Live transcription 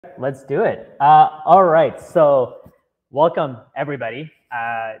Let's do it. All right. So, welcome everybody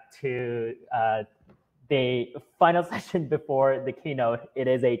to the final session before the keynote. It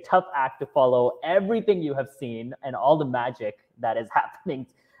is a tough act to follow everything you have seen and all the magic that is happening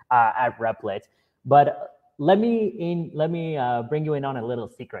at Replit. But let me bring you in on a little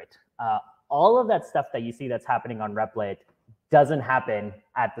secret. All of that stuff that you see that's happening on Replit doesn't happen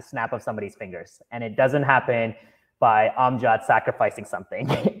at the snap of somebody's fingers, and it doesn't happen by Amjad sacrificing something.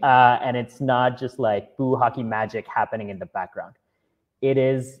 And it's not just like boo hockey magic happening in the background. It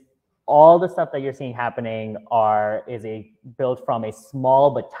is all the stuff that you're seeing happening is built from a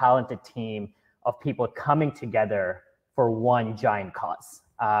small but talented team of people coming together for one giant cause.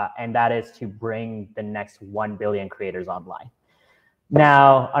 And that is to bring the next 1 billion creators online.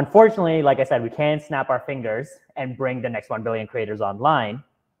 Now, unfortunately, like I said, we can't snap our fingers and bring the next 1 billion creators online.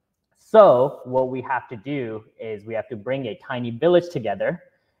 So what we have to do is we have to bring a tiny village together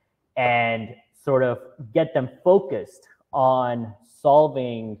and sort of get them focused on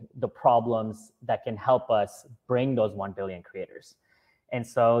solving the problems that can help us bring those 1 billion creators. And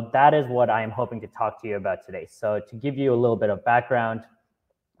so that is what I'm hoping to talk to you about today. So to give you a little bit of background,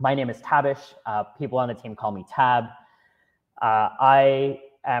 my name is Tabish. People on the team call me Tab. I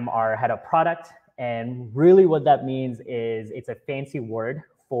am our head of product. And really what that means is it's a fancy word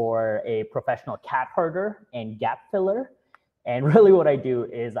for a professional cat herder and gap filler. And really what I do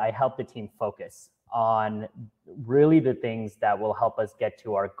is I help the team focus on really the things that will help us get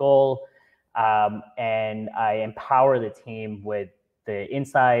to our goal. And I empower the team with the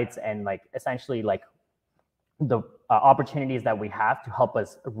insights and essentially the opportunities that we have to help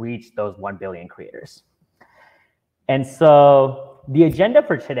us reach those 1 billion creators. And so the agenda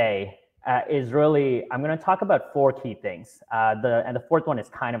for today is really, I'm going to talk about 4 key things. And the fourth one is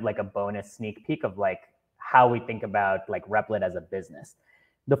kind of like a bonus sneak peek of how we think about Replit as a business.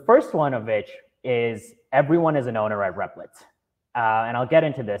 The first one of which is everyone is an owner at Replit. And I'll get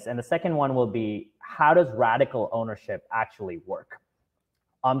into this. And the second one will be, how does radical ownership actually work?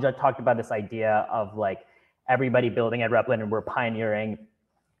 Amjad talked about this idea of everybody building at Replit and we're pioneering.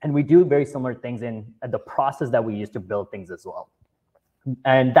 And we do very similar things in the process that we use to build things as well.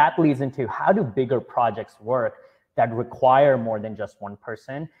 And that leads into how do bigger projects work that require more than just one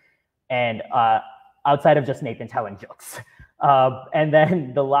person and outside of just Nathan telling jokes. And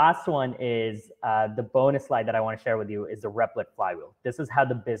then the last one is the bonus slide that I want to share with you is the Replit flywheel. This is how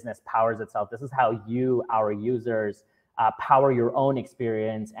the business powers itself. This is how you, our users, power your own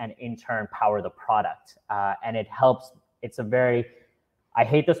experience and in turn power the product. And it helps. It's a very, I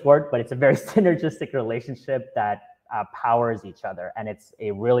hate this word, but it's a very synergistic relationship that powers each other, and it's a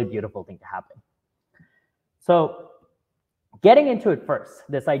really beautiful thing to happen. So getting into it first,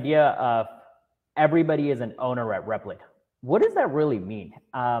 this idea of everybody is an owner at Replit. What does that really mean?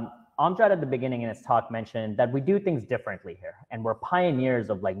 Amjad at the beginning in his talk mentioned that we do things differently here, and we're pioneers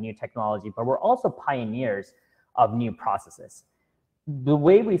of new technology, but we're also pioneers of new processes. The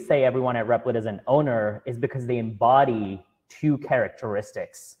way we say everyone at Replit is an owner is because they embody 2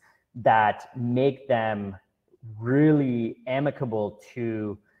 characteristics that make them really amicable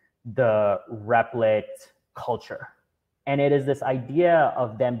to the Replit culture. And it is this idea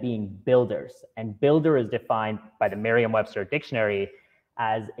of them being builders. And builder is defined by the Merriam-Webster dictionary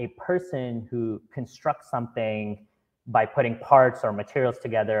as a person who constructs something by putting parts or materials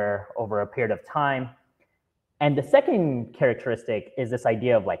together over a period of time. And the second characteristic is this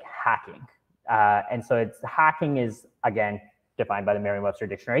idea of hacking. And so hacking is, again, defined by the Merriam-Webster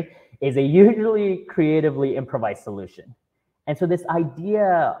dictionary, is a usually creatively improvised solution. And so this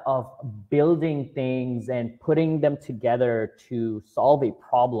idea of building things and putting them together to solve a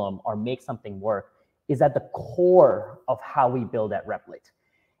problem or make something work is at the core of how we build at Replit.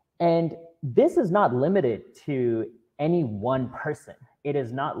 And this is not limited to any one person. It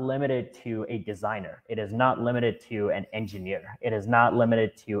is not limited to a designer. It is not limited to an engineer. It is not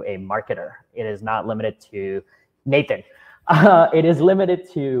limited to a marketer. It is not limited to Nathan. It is limited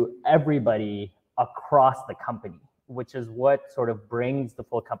to everybody across the company, which is what sort of brings the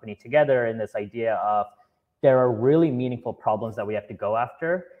full company together in this idea of there are really meaningful problems that we have to go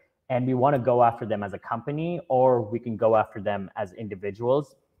after, and we want to go after them as a company, or we can go after them as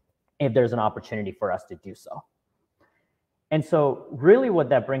individuals if there's an opportunity for us to do so. And so really what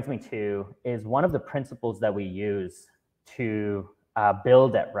that brings me to is one of the principles that we use to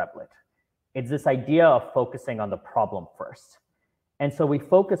build at Replit. It's this idea of focusing on the problem first. And so we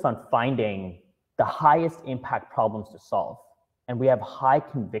focus on finding the highest impact problems to solve. And we have high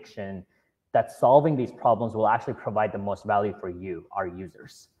conviction that solving these problems will actually provide the most value for you, our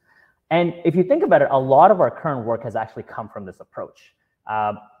users. And if you think about it, a lot of our current work has actually come from this approach.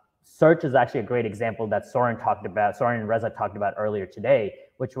 Search is actually a great example that Soren and Reza talked about earlier today,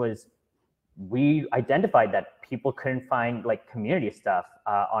 which was we identified that people couldn't find like community stuff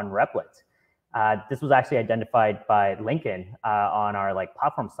on Replit. This was actually identified by Lincoln on our like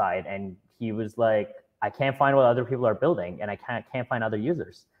platform side, and he was like, I can't find what other people are building, and I can't find other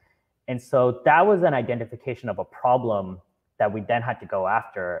users. And so that was an identification of a problem that we then had to go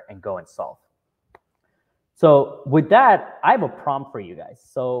after and go and solve. So with that, I have a prompt for you guys.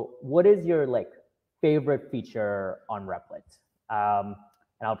 So what is your like favorite feature on Replit? And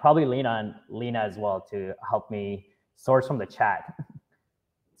I'll probably lean on Lena as well to help me source from the chat,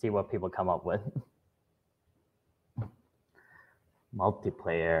 see what people come up with.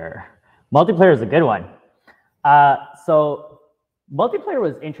 Multiplayer. Multiplayer is a good one. So multiplayer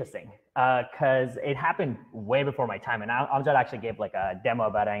was interesting because it happened way before my time. And Amjad actually gave like a demo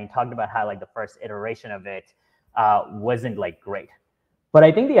about it, and he talked about how like the first iteration of it wasn't like great. But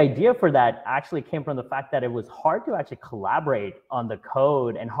I think the idea for that actually came from the fact that it was hard to actually collaborate on the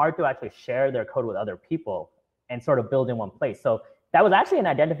code and hard to actually share their code with other people and sort of build in one place. So that was actually an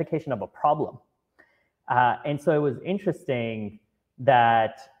identification of a problem. And so it was interesting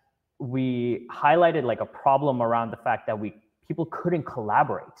that we highlighted like a problem around the fact that people couldn't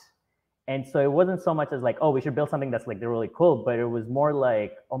collaborate. And so it wasn't so much as like, oh, we should build something that's like really cool, but it was more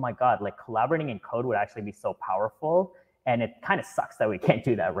like, oh my God, like collaborating in code would actually be so powerful. And it kind of sucks that we can't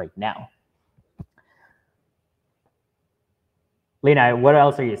do that right now. Lena, what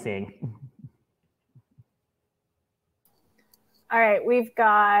else are you seeing? All right, we've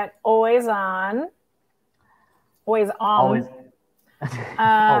got always on. Always on.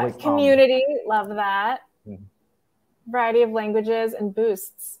 Always community, love that. Variety of languages and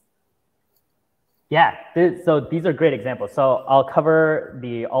boosts. Yeah, so these are great examples. So I'll cover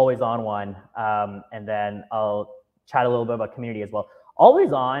the always on one, and then I'll chat a little bit about community as well.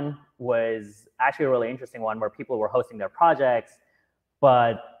 Always on was actually a really interesting one where people were hosting their projects,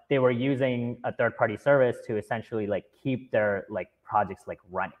 but they were using a third-party service to essentially like keep their like projects like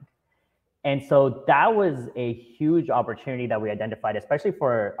running. And so that was a huge opportunity that we identified, especially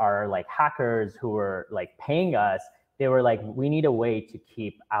for our like hackers who were like paying us. They were like, we need a way to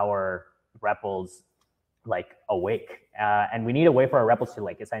keep our REPLs like awake, and we need a way for our REPLs to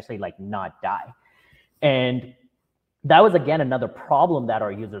like essentially like not die. And that was again another problem that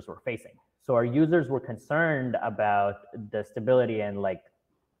our users were facing. So our users were concerned about the stability and like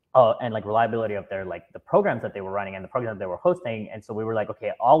reliability of their like the programs that they were running and the programs that they were hosting. And so we were like,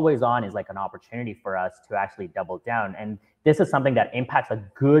 okay, always on is like an opportunity for us to actually double down. And this is something that impacts a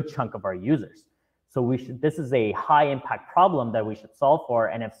good chunk of our users. So this is a high impact problem that we should solve for.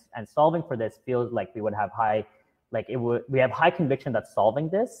 And solving for this feels like we have high conviction that solving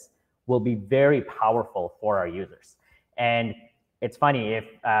this will be very powerful for our users. And it's funny,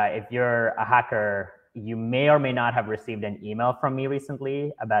 if you're a hacker, you may or may not have received an email from me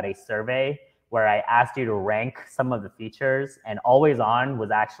recently about a survey where I asked you to rank some of the features, and always on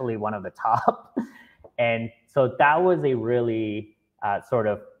was actually one of the top. And so that was a really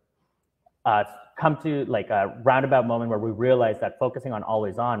come to like a roundabout moment where we realized that focusing on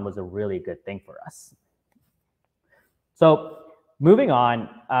always on was a really good thing for us. So moving on,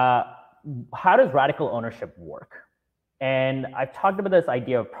 how does radical ownership work? And I've talked about this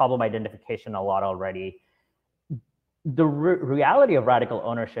idea of problem identification a lot already. The reality of radical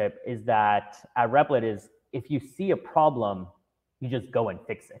ownership is that at Replit is if you see a problem, you just go and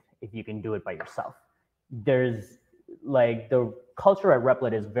fix it if you can do it by yourself. There's like the culture at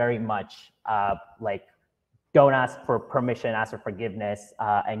Replit is very much like don't ask for permission, ask for forgiveness,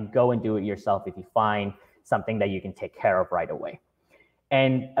 and go and do it yourself if you find something that you can take care of right away.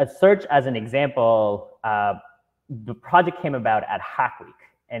 And a search as an example, the project came about at Hack Week.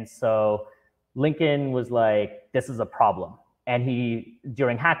 And so Lincoln was like, this is a problem. And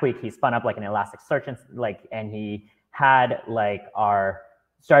during Hack Week, he spun up like an Elasticsearch and he had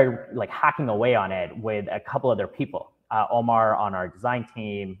started like hacking away on it with a couple other people, Omar on our design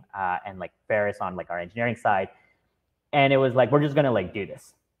team, and like Ferris on like our engineering side. And it was like, we're just gonna like do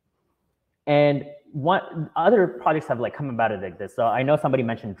this. And what other projects have like come about it like this. So I know somebody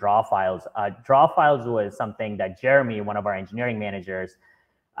mentioned draw files. Draw files was something that Jeremy, one of our engineering managers,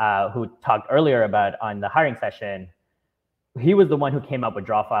 who talked earlier about on the hiring session, he was the one who came up with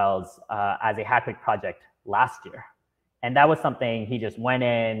draw files as a Hack Week project last year. And that was something he just went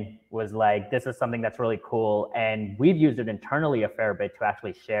in, was like, this is something that's really cool. And we've used it internally a fair bit to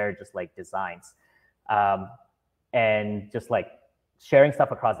actually share just like designs. And just like sharing stuff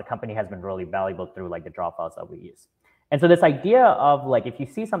across the company has been really valuable through like the draw files that we use. And so this idea of like, if you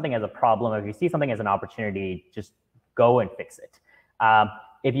see something as a problem, or if you see something as an opportunity, just go and fix it.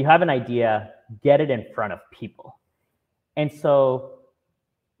 If you have an idea, get it in front of people. And so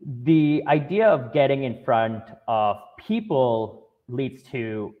the idea of getting in front of people leads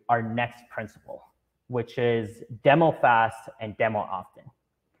to our next principle, which is demo fast and demo often.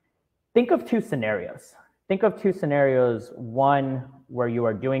 Think of two scenarios. One where you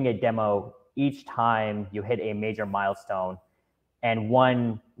are doing a demo each time you hit a major milestone, and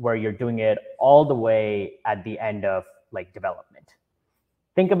one where you're doing it all the way at the end of like development.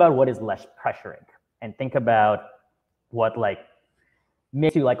 Think about what is less pressuring, and think about what like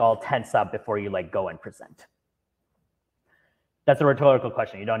makes you like all tense up before you like go and present. That's a rhetorical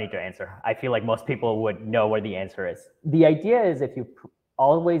question. You don't need to answer. I feel like most people would know where the answer is. The idea is if you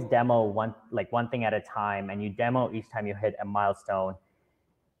always demo one thing at a time, and you demo each time you hit a milestone,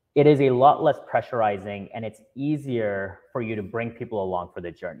 it is a lot less pressurizing, and it's easier for you to bring people along for the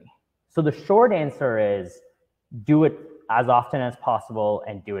journey. So the short answer is do it as often as possible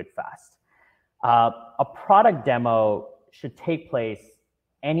and do it fast. A product demo should take place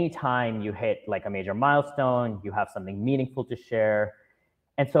anytime you hit like a major milestone, you have something meaningful to share.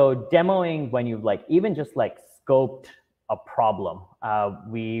 And so demoing when you've like even just like scoped a problem.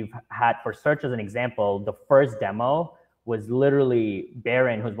 We've had, for search as an example, the first demo was literally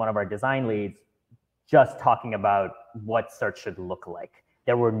Baron, who's one of our design leads, just talking about what search should look like.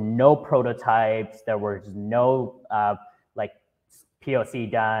 There were no prototypes. There was no like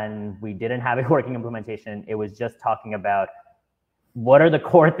POC done. We didn't have a working implementation. It was just talking about what are the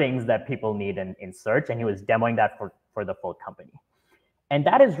core things that people need in search, and he was demoing that for the full company. And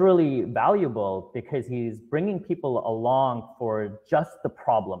that is really valuable because he's bringing people along for just the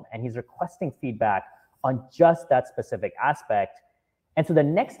problem, and he's requesting feedback on just that specific aspect. And so the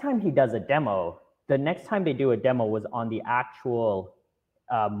next time he does a demo, the next time they do a demo was on the actual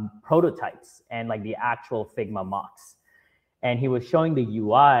prototypes and like the actual Figma mocks. And he was showing the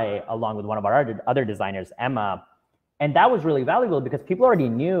UI along with one of our other designers, Emma. And that was really valuable because people already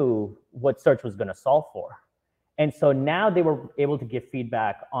knew what search was going to solve for. And so now they were able to give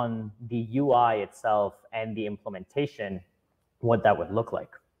feedback on the UI itself and the implementation, what that would look like.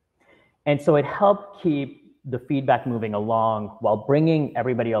 And so it helped keep the feedback moving along while bringing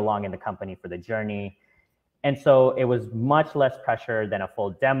everybody along in the company for the journey. And so it was much less pressure than a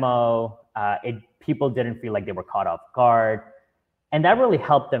full demo. People didn't feel like they were caught off guard. And that really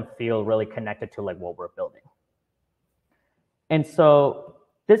helped them feel really connected to like what we're building. And so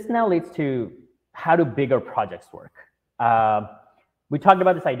this now leads to how do bigger projects work? We talked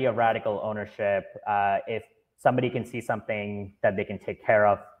about this idea of radical ownership. If somebody can see something that they can take care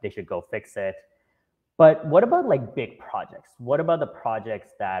of, they should go fix it. But what about like big projects? What about the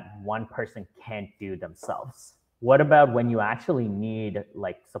projects that one person can't do themselves? What about when you actually need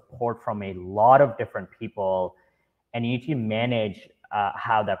like support from a lot of different people and you need to manage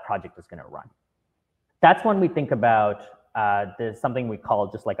how that project is going to run? That's when we think about there's something we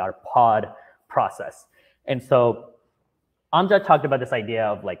call just like our pod process. And so Amjad talked about this idea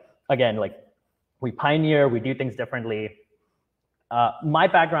of like, again, like we pioneer, we do things differently. My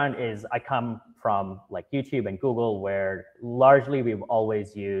background is I come from like YouTube and Google, where largely we've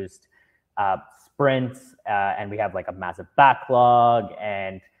always used sprints and we have like a massive backlog,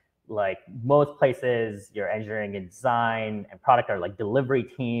 and like most places your engineering and design and product are like delivery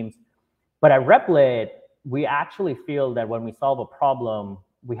teams. But at Replit, we actually feel that when we solve a problem,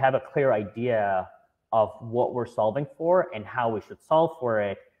 we have a clear idea of what we're solving for and how we should solve for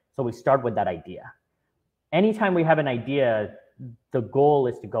it. So we start with that idea. Anytime we have an idea, the goal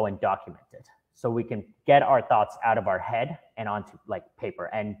is to go and document it so we can get our thoughts out of our head and onto like paper.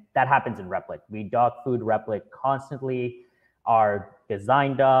 And that happens in Replit. We doc food Replit constantly. Our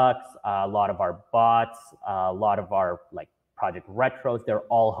design docs, a lot of our bots, a lot of our like project retros, they're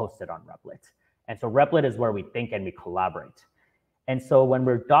all hosted on Replit. And so Replit is where we think and we collaborate. And so when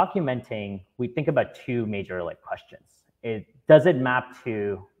we're documenting, we think about two major like questions. Does it map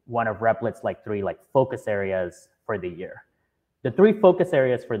to one of Replit's like three like focus areas for the year? The three focus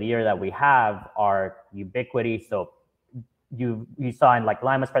areas for the year that we have are ubiquity. So you saw in like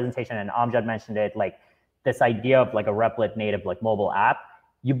Lima's presentation, and Amjad mentioned it, like this idea of like a Replit native like mobile app.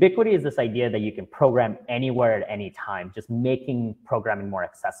 Ubiquity is this idea that you can program anywhere at any time, just making programming more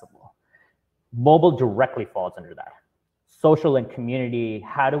accessible. Mobile directly falls under that. Social and community,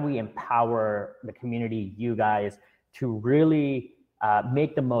 how do we empower the community, you guys, to really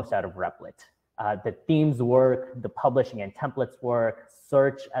make the most out of Replit? The themes work, the publishing and templates work,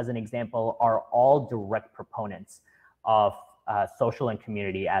 search as an example, are all direct proponents of social and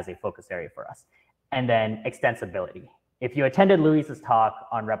community as a focus area for us. And then extensibility. If you attended Luis's talk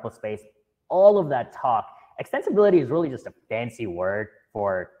on Replit Space, all of that talk extensibility is really just a fancy word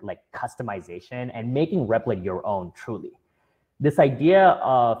for like customization and making Replit your own truly. This idea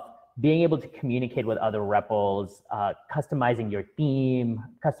of being able to communicate with other REPLs, customizing your theme,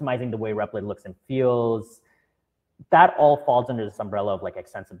 customizing the way Replit looks and feels, that all falls under this umbrella of like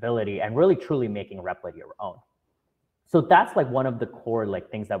extensibility and really truly making Replit your own. So that's like one of the core like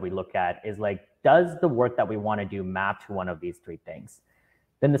things that we look at is like, does the work that we want to do map to one of these three things?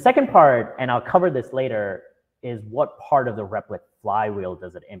 Then the second part, and I'll cover this later, is what part of the Replit flywheel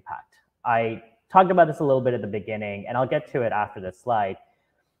does it impact? I talked about this a little bit at the beginning, and I'll get to it after this slide.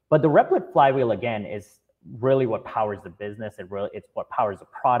 But the Replit flywheel, again, is really what powers the business. It's what powers the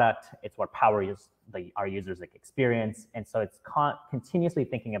product. It's what powers our users' like experience. And so it's continuously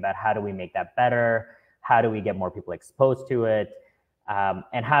thinking about how do we make that better? How do we get more people exposed to it?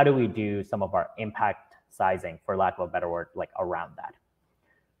 And how do we do some of our impact sizing, for lack of a better word, like around that?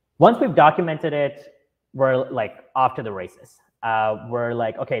 Once we've documented it, we're like off to the races. We're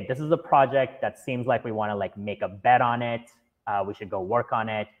like, okay, this is a project that seems like we want to like make a bet on it. We should go work on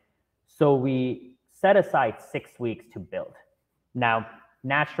it. So we set aside 6 weeks to build. Now,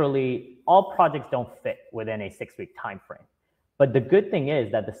 naturally, all projects don't fit within a 6-week time frame. But the good thing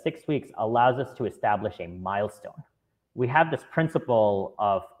is that the 6 weeks allows us to establish a milestone. We have this principle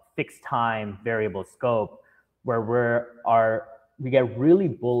of fixed time, variable scope, where we get really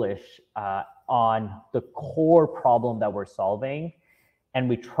bullish on the core problem that we're solving, and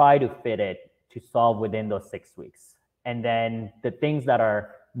we try to fit it to solve within those 6 weeks. And then the things that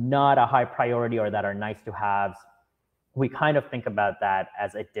are not a high priority or that are nice to haves, we kind of think about that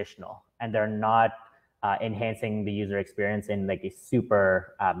as additional, and they're not enhancing the user experience in like a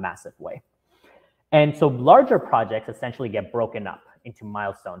super massive way. And so larger projects essentially get broken up into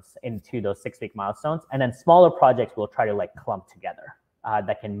milestones, into those 6-week milestones, and then smaller projects will try to like clump together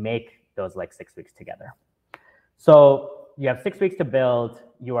that can make those like 6 weeks together. So you have 6 weeks to build,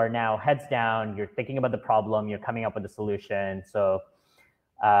 you are now heads down, you're thinking about the problem, you're coming up with a solution. So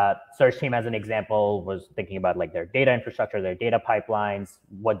search team, as an example, was thinking about like their data infrastructure, their data pipelines,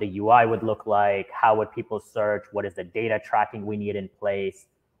 what the UI would look like, how would people search, what is the data tracking we need in place,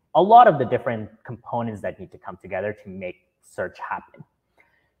 a lot of the different components that need to come together to make search happen.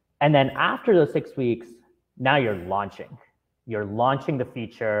 And then after those 6 weeks, now you're launching. You're launching the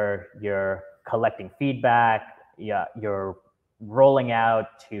feature, you're collecting feedback, you're rolling out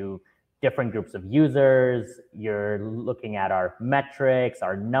to different groups of users, you're looking at our metrics,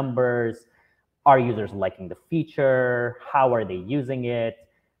 our numbers, are users liking the feature, how are they using it,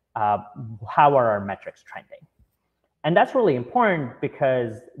 how are our metrics trending? And that's really important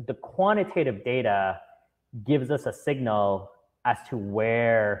because the quantitative data gives us a signal as to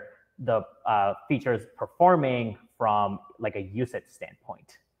where the feature is performing from like a usage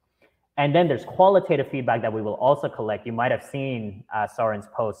standpoint. And then there's qualitative feedback that we will also collect. You might have seen Soren's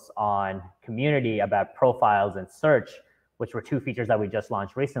posts on community about profiles and search, which were two features that we just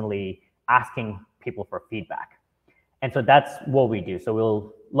launched recently, asking people for feedback. And so that's what we do. So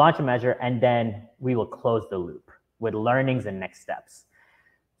we'll launch a measure and then we will close the loop with learnings and next steps.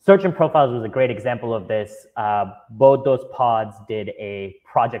 Search and profiles was a great example of this. Both those pods did a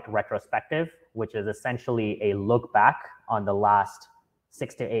project retrospective, which is essentially a look back on the last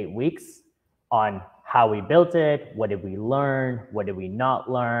 6 to 8 weeks on how we built it, what did we learn, what did we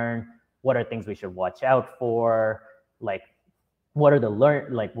not learn, what are things we should watch out for, like what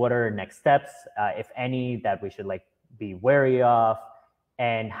are next steps, if any, that we should like be wary of,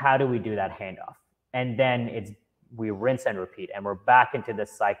 and how do we do that handoff? And then we rinse and repeat, and we're back into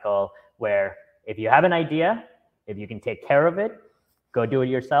this cycle where if you have an idea, if you can take care of it, go do it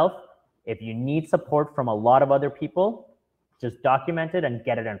yourself. If you need support from a lot of other people, just document it and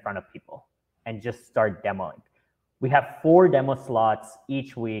get it in front of people and just start demoing. We have 4 demo slots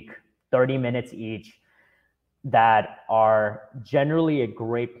each week, 30 minutes each, that are generally a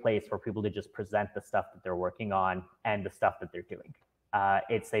great place for people to just present the stuff that they're working on and the stuff that they're doing.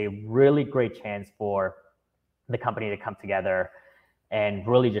 It's a really great chance for the company to come together and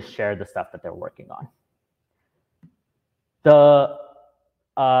really just share the stuff that they're working on.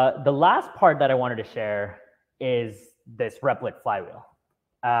 The last part that I wanted to share is this Replit flywheel.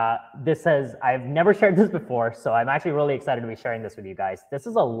 I've never shared this before, so I'm actually really excited to be sharing this with you guys. This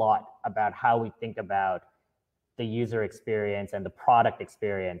is a lot about how we think about the user experience and the product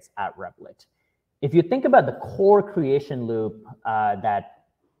experience at Replit. If you think about the core creation loop that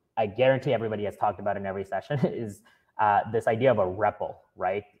I guarantee everybody has talked about in every session is this idea of a REPL,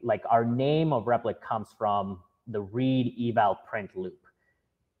 right? Like our name of Replit comes from the read, eval, print loop,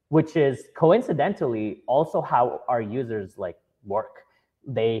 which is coincidentally also how our users like work.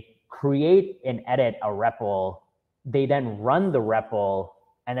 They create and edit a REPL, they then run the REPL,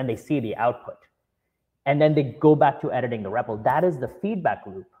 and then they see the output. And then they go back to editing the REPL. That is the feedback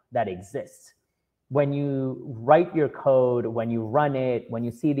loop that exists. When you write your code, when you run it, when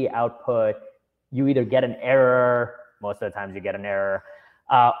you see the output, you either get an error, most of the times you get an error,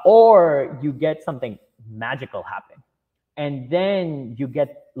 or you get something magical happen. And then you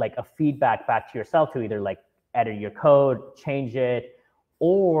get like a feedback back to yourself to either like edit your code, change it,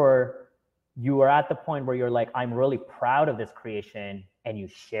 or you are at the point where you're like, I'm really proud of this creation, and you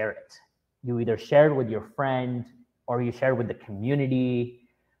share it. You either share it with your friend, or you share it with the community,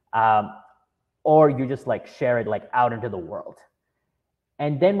 or you just like share it like out into the world.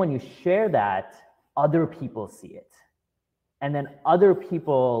 And then when you share that, other people see it. And then other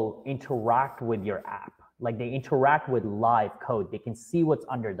people interact with your app. Like they interact with live code. They can see what's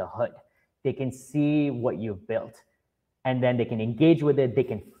under the hood. They can see what you've built. And then they can engage with it. They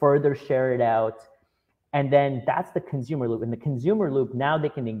can further share it out. And then that's the consumer loop. In the consumer loop, now they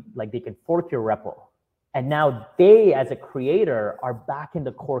can fork your REPL. And now they, as a creator, are back in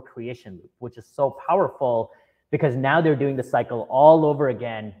the core creation loop, which is so powerful because now they're doing the cycle all over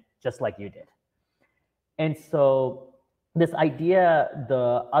again, just like you did. And so this idea,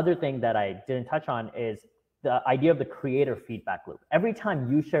 the other thing that I didn't touch on is the idea of the creator feedback loop. Every time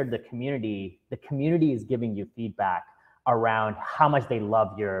you share the community is giving you feedback around how much they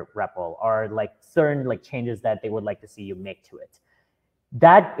love your REPL or like certain like changes that they would like to see you make to it.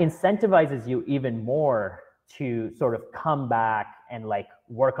 That incentivizes you even more to sort of come back and like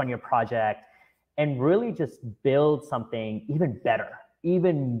work on your project and really just build something even better,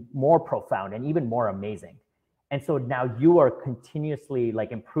 even more profound and even more amazing. And so now you are continuously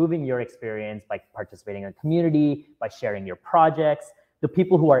like improving your experience by participating in a community, by sharing your projects. The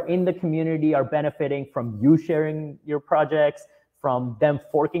people who are in the community are benefiting from you sharing your projects, from them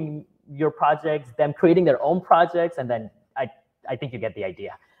forking your projects, them creating their own projects, and then I think you get the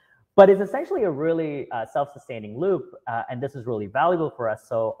idea. But it's essentially a really self-sustaining loop, and this is really valuable for us.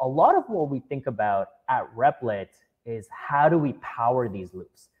 So a lot of what we think about at Replit is how do we power these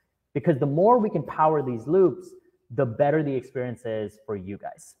loops? Because the more we can power these loops, the better the experience is for you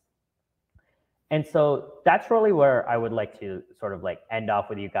guys. And so that's really where I would like to sort of like end off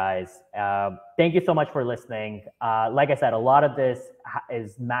with you guys. Thank you so much for listening. Like I said, a lot of this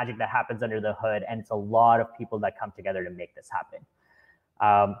is magic that happens under the hood, and it's a lot of people that come together to make this happen.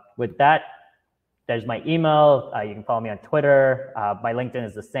 With that, there's my email. You can follow me on Twitter. My LinkedIn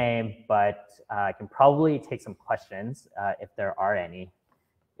is the same, but I can probably take some questions if there are any.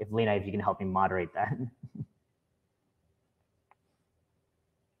 If Lena, if you can help me moderate that.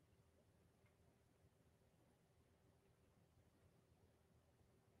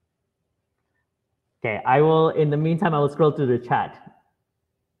 Okay, I will, in the meantime, I will scroll through the chat.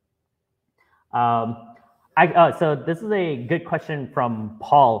 So this is a good question from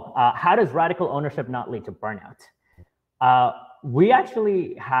Paul. How does radical ownership not lead to burnout? We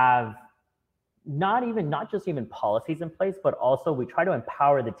actually have not just even policies in place, but also we try to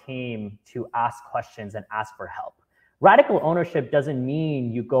empower the team to ask questions and ask for help. Radical ownership doesn't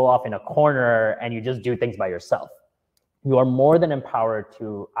mean you go off in a corner and you just do things by yourself. You are more than empowered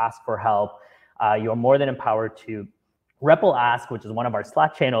to ask for help. You're more than empowered to REPL Ask, which is one of our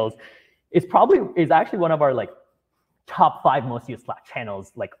Slack channels, is actually one of our like top 5 most used Slack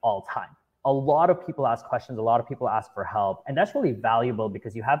channels like all time. A lot of people ask questions, a lot of people ask for help, and that's really valuable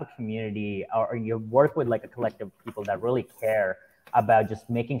because you have a community or you work with like a collective of people that really care about just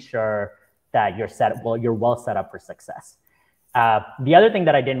making sure that you're well set up for success. The other thing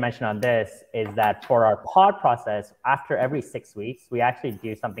that I didn't mention on this is that for our pod process, after every 6 weeks, we actually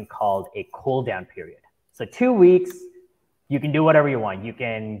do something called a cool down period. So 2 weeks, you can do whatever you want. You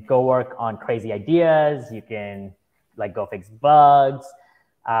can go work on crazy ideas. You can like go fix bugs.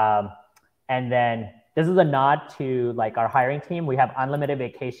 And then this is a nod to like our hiring team. We have unlimited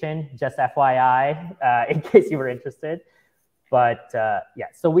vacation, just FYI, in case you were interested. But yeah,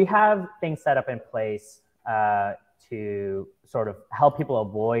 so we have things set up in place to sort of help people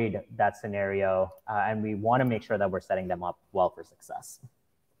avoid that scenario. And we want to make sure that we're setting them up well for success.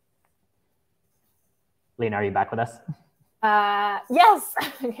 Lena, are you back with us? Yes.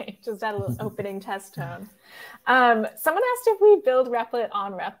 Okay, just had a little opening test tone. Someone asked if we build Replit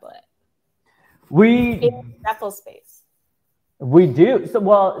on Replit. In REPL space. We do.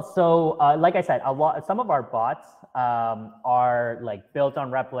 So like I said, some of our bots are like built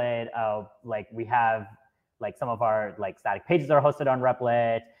on Replit. Like we have like some of our like static pages are hosted on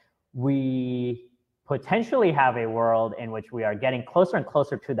Replit. We potentially have a world in which we are getting closer and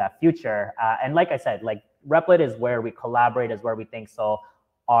closer to that future. And like I said, like Replit is where we collaborate, is where we think. So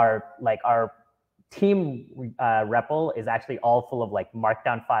our team REPL is actually all full of like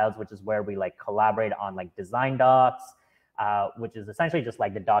markdown files, which is where we like collaborate on like design docs, which is essentially just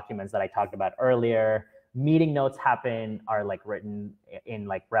like the documents that I talked about earlier. Meeting notes are like written in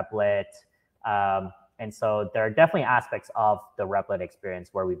like Replit. And so there are definitely aspects of the Replit experience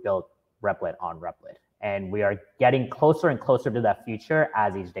where we build Replit on Replit. And we are getting closer and closer to that future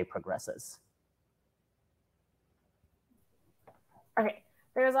as each day progresses. Okay.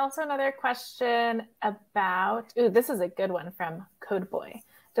 There's also another question about, this is a good one from Codeboy.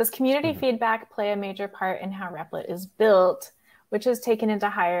 Does community feedback play a major part in how Replit is built, which is taken into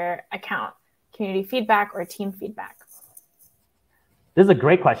higher account? Community feedback or team feedback? This is a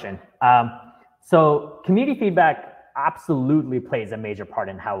great question. So community feedback absolutely plays a major part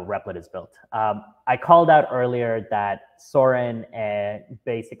in how Replit is built. I called out earlier that Soren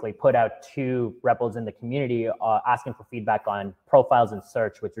basically put out 2 repos in the community asking for feedback on profiles and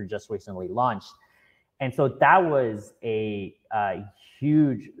search, which were just recently launched. And so that was a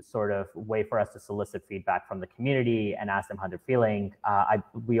huge sort of way for us to solicit feedback from the community and ask them how they're feeling.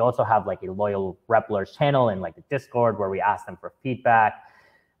 We also have like a loyal Replers channel in like the Discord where we ask them for feedback.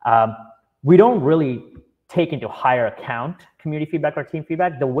 We don't really take into higher account community feedback or team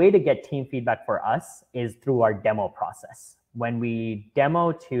feedback. The way to get team feedback for us is through our demo process. When we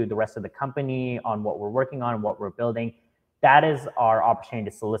demo to the rest of the company on what we're working on, what we're building, that is our opportunity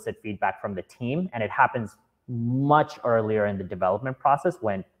to solicit feedback from the team. And it happens much earlier in the development process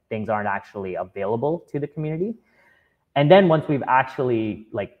when things aren't actually available to the community. And then once we've actually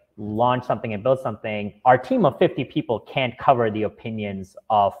like launched something and built something, our team of 50 people can't cover the opinions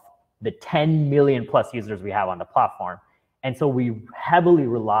of the 10 million plus users we have on the platform. And so we heavily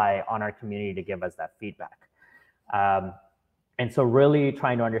rely on our community to give us that feedback. And so really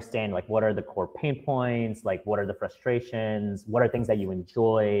trying to understand like what are the core pain points, like what are the frustrations, what are things that you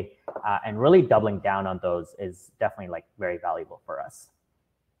enjoy, and really doubling down on those is definitely like very valuable for us.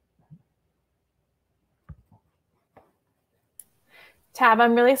 Tab,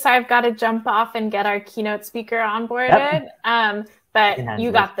 I'm really sorry I've got to jump off and get our keynote speaker onboarded. Yep. But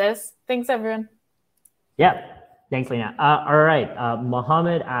you got this. Thanks, everyone. Yeah, thanks, Lena. All right,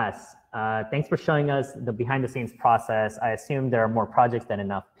 Mohammed asks, thanks for showing us the behind the scenes process. I assume there are more projects than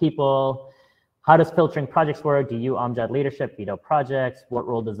enough people. How does filtering projects work? Do you Amjad leadership veto projects? What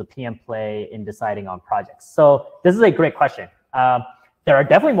role does the PM play in deciding on projects? So this is a great question. There are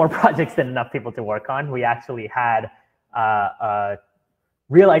definitely more projects than enough people to work on. We actually had a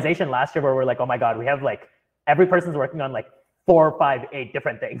realization last year where we're like, oh my God, we have like, every person's working on like 4, 5, 8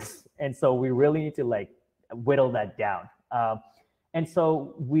 different things. And so we really need to like whittle that down. And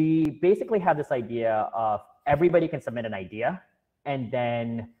so we basically have this idea of everybody can submit an idea, and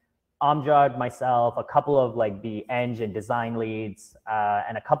then Amjad, myself, a couple of like the eng and design leads,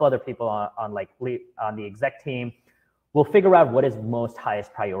 and a couple other people on the exec team will figure out what is most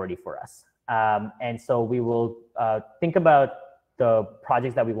highest priority for us. And so we will think about the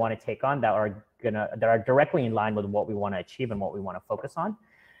projects that we want to take on that are directly in line with what we want to achieve and what we want to focus on.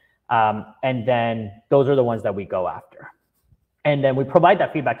 And then those are the ones that we go after. And then we provide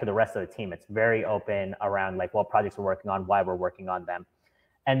that feedback to the rest of the team. It's very open around like what projects we're working on, why we're working on them.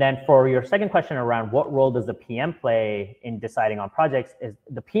 And then for your second question around what role does the PM play in deciding on projects, is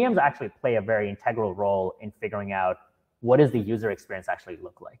the PMs actually play a very integral role in figuring out what does the user experience actually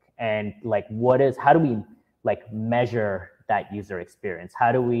look like? And like how do we like measure that user experience? How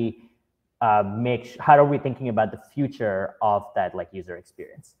are we thinking about the future of that like user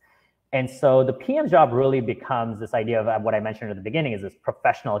experience? And so the PM job really becomes this idea of what I mentioned at the beginning, is this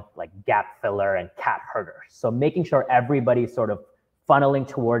professional like gap filler and cat herder. So making sure everybody's sort of funneling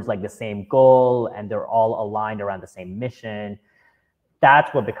towards like the same goal and they're all aligned around the same mission.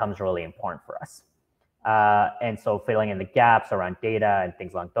 That's what becomes really important for us. And so filling in the gaps around data and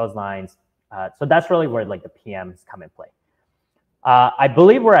things along those lines. So that's really where like the PMs come in play. I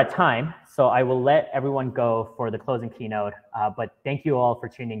believe we're at time, so I will let everyone go for the closing keynote. But thank you all for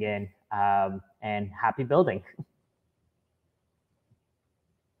tuning in, and happy building.